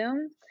Ten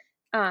Boom.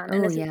 And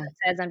Oh, this is yeah. what it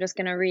says. I'm just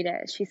going to read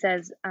it. She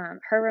says,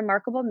 her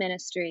remarkable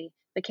ministry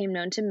became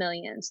known to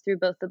millions through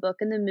both the book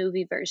and the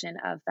movie version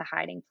of The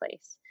Hiding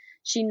Place.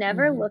 She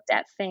never Hmm. looked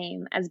at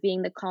fame as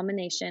being the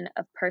culmination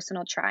of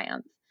personal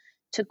triumph.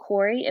 To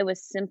Corrie, it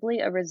was simply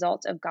a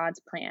result of God's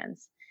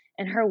plans.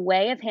 And her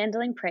way of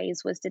handling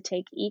praise was to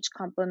take each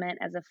compliment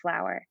as a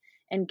flower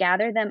and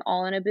gather them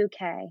all in a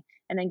bouquet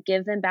and then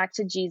give them back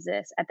to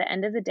Jesus at the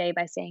end of the day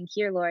by saying,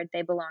 "Here, Lord,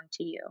 they belong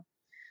to you."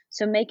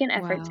 So make an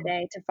effort Wow.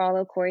 today to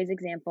follow Corey's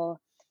example.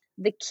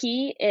 The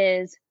key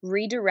is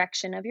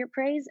redirection of your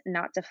praise,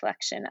 not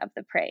deflection of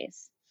the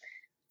praise.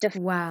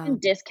 Deflection Wow.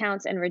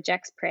 discounts and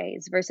rejects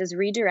praise versus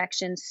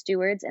redirection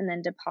stewards and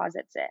then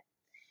deposits it.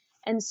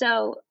 And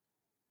so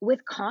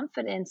with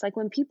confidence, like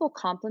when people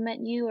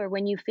compliment you or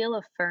when you feel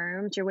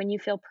affirmed or when you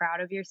feel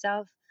proud of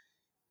yourself,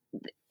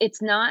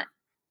 it's not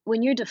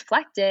when you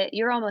deflect it,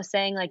 you're almost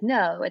saying like,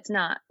 "No, it's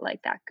not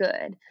like that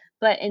good."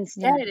 But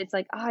instead, Yeah. it's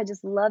like, "Oh, I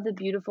just love the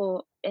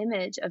beautiful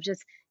image of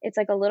just it's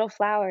like a little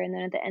flower, and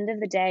then at the end of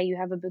the day, you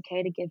have a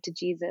bouquet to give to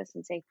Jesus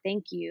and say,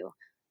 "Thank you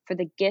for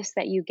the gifts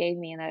that you gave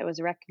me and that it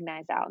was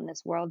recognized out in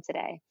this world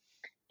today."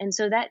 And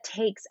so that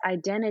takes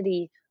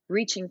identity,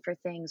 reaching for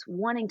things,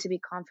 wanting to be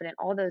confident,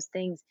 all those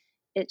things.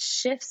 It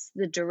shifts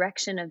the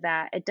direction of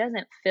that. It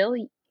doesn't fill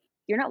you.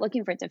 You're not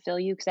looking for it to fill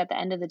you because at the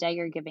end of the day,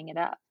 you're giving it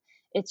up.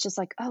 It's just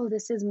like, oh,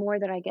 this is more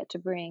that I get to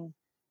bring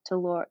to the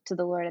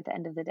Lord at the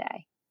end of the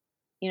day.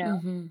 You know?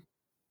 Hmm.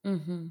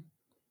 Hmm.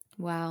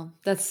 Wow.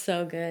 That's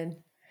so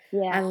good.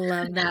 Yeah, I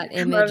love that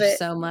I love image it.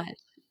 so much.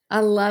 I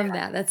love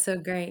that. That's so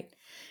great.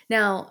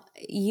 Now,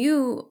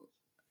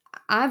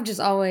 I've just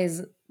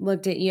always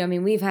looked at you. I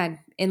mean, we've had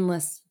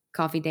endless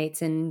coffee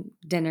dates and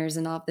dinners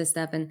and all of this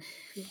stuff,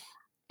 Yeah.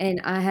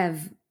 and I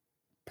have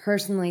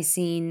personally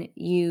seen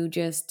you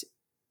just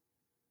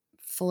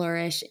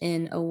flourish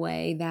in a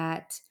way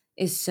that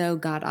is so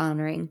God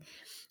honoring.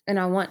 And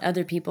I want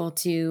other people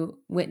to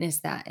witness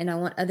that, and I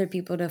want other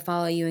people to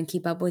follow you and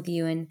keep up with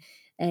you and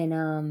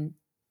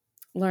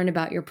learn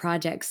about your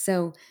projects.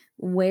 So,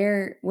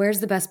 where's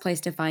the best place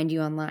to find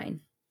you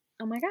online?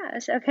 Oh my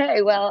gosh.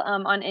 Okay. Well,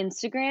 on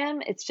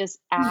Instagram, it's just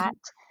at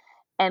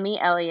Emmy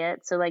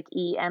Elliott. So like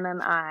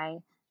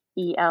EMMIELLIOTT.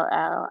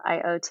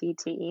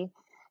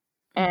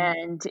 Mhm.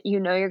 And you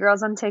know your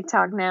girl's on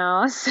TikTok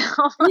now, so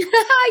it's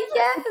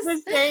the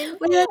Yes. same.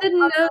 Wait, I didn't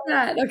know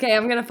that. Okay,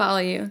 I'm gonna follow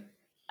you.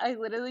 I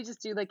literally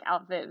just do, like,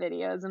 outfit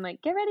videos. I'm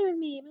like, "Get ready with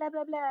me, blah,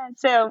 blah, blah."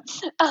 So,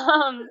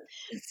 um,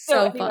 It's so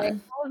so anyway,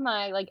 fun. all of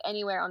my like,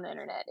 anywhere on the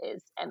internet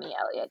is Emmy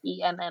Elliott,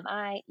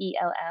 EMMIELLIOTT.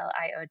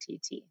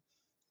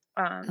 I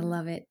Um,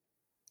 love it.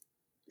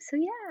 so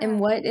yeah. And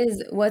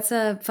what's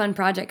a fun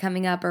project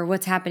coming up or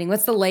what's happening?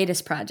 What's the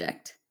latest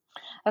project?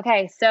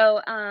 Okay,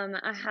 so,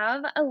 I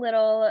have a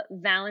little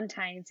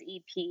Valentine's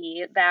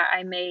EP that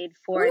I made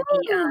for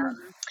Ooh.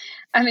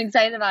 I'm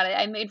excited about it.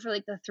 I made for,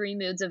 like, the 3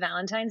 moods of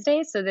Valentine's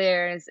Day, so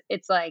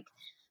it's, like,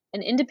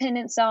 an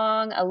independent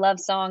song, a love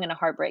song, and a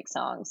heartbreak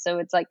song, so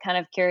it's, like, kind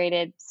of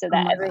curated so Oh that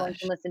my everyone can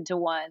gosh. listen to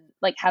one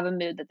like, have a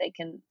mood that they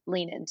can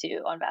lean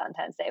into on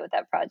Valentine's Day with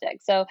that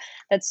project, so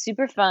that's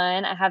super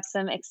fun. I have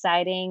some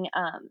exciting,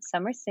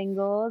 summer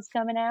singles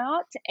coming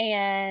out,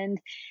 and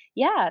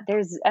yeah,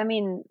 there's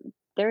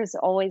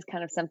always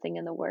kind of something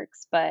in the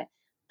works, but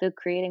the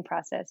creating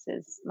process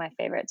is my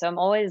favorite, so I'm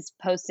always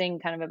posting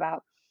kind of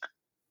about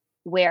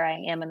where I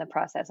am in the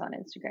process on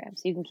Instagram,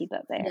 so you can keep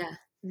up there. Yeah.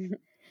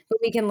 But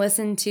we can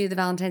listen to the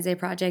Valentine's Day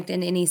Project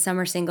and any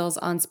summer singles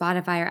on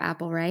Spotify or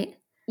Apple, right?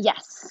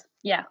 Yes.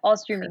 Yeah, all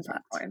streaming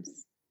Perfect.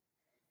 platforms.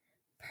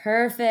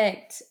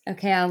 Perfect.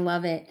 Okay, I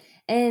love it.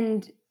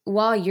 And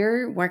while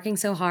you're working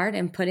so hard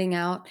and putting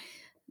out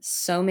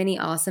so many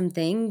awesome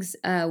things,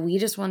 we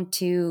just want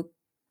to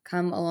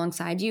come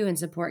alongside you and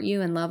support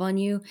you and love on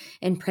you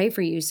and pray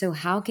for you. So,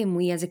 how can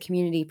we as a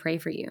community pray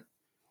for you?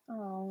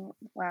 Oh,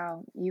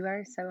 wow, you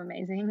are so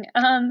amazing.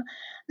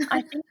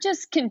 I think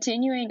just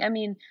continuing, I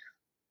mean,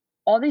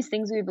 all these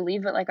things we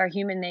believe, but, like, our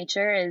human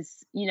nature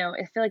is,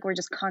 I feel like we're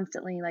just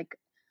constantly, like,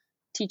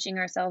 teaching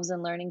ourselves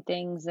and learning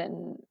things,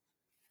 and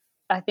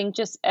I think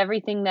just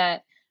everything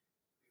that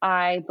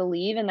I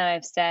believe and that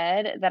I've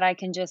said that I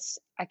can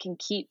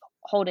keep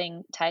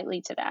holding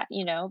tightly to that,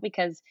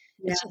 because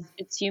Yeah.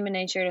 it's human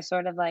nature to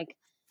sort of like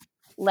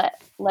let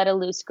a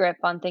loose grip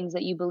on things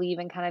that you believe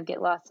and kind of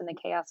get lost in the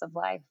chaos of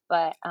life.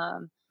 But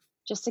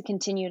just to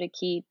continue to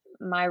keep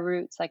my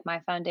roots, like my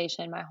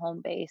foundation, my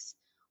home base,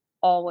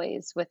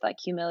 always with like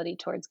humility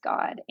towards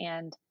God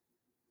and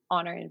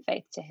honor and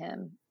faith to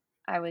Him,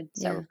 I would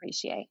so Yeah,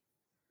 appreciate.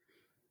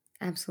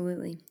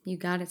 absolutely. You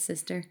got it,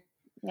 sister.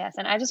 Yes,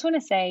 and I just want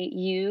to say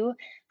you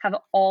have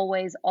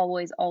always,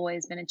 always,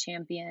 always been a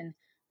champion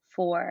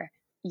for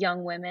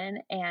young women,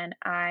 and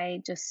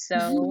I just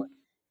so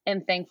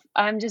am thankful.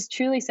 I'm just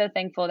truly so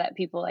thankful that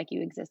people like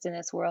you exist in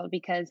this world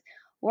because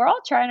we're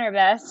all trying our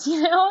best,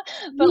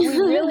 but we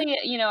really,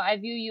 I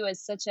view you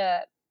as such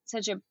a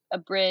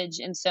bridge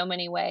in so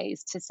many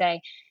ways to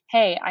say,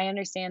 "Hey, I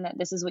understand that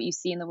this is what you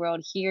see in the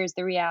world. Here's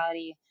the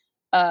reality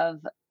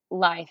of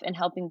life," and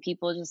helping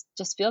people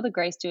just feel the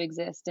grace to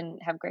exist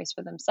and have grace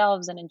for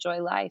themselves and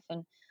enjoy life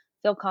and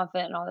feel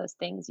confident in all those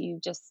things. You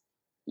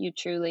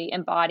truly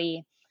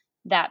embody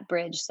that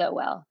bridge so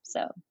well.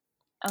 So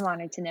I'm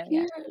honored to know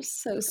you. You're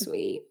so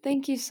sweet.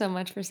 Thank you so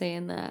much for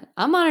saying that.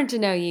 I'm honored to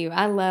know you.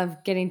 I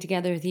love getting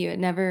together with you.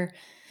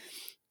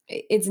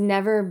 It's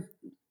never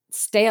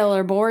stale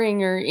or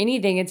boring or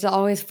anything. It's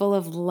always full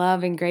of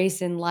love and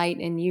grace and light,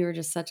 and you are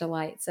just such a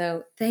light.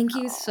 So thank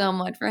you so Oh,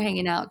 much for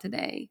hanging out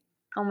today.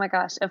 oh my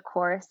gosh, of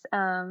course.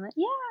 Yeah,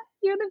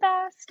 you're the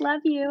best.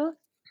 Love you.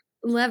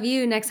 Love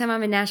you. Next time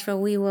I'm in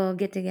Nashville, we will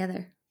get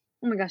together.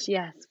 Oh my gosh,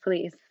 yes,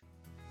 please.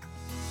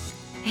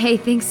 Hey,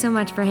 thanks so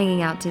much for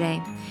hanging out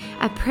today.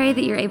 I pray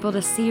that you're able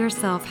to see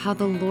yourself how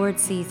the Lord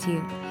sees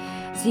you,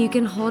 so you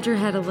can hold your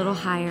head a little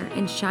higher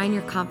and shine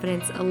your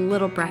confidence a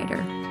little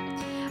brighter.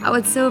 I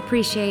would so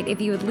appreciate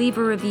if you would leave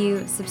a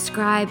review,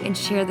 subscribe, and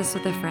share this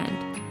with a friend.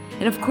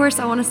 And of course,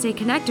 I want to stay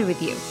connected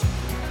with you.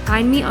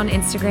 Find me on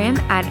Instagram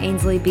at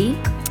AinsleyB,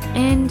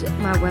 and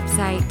my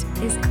website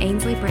is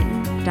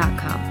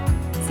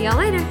AinsleyBritton.com. See y'all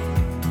later.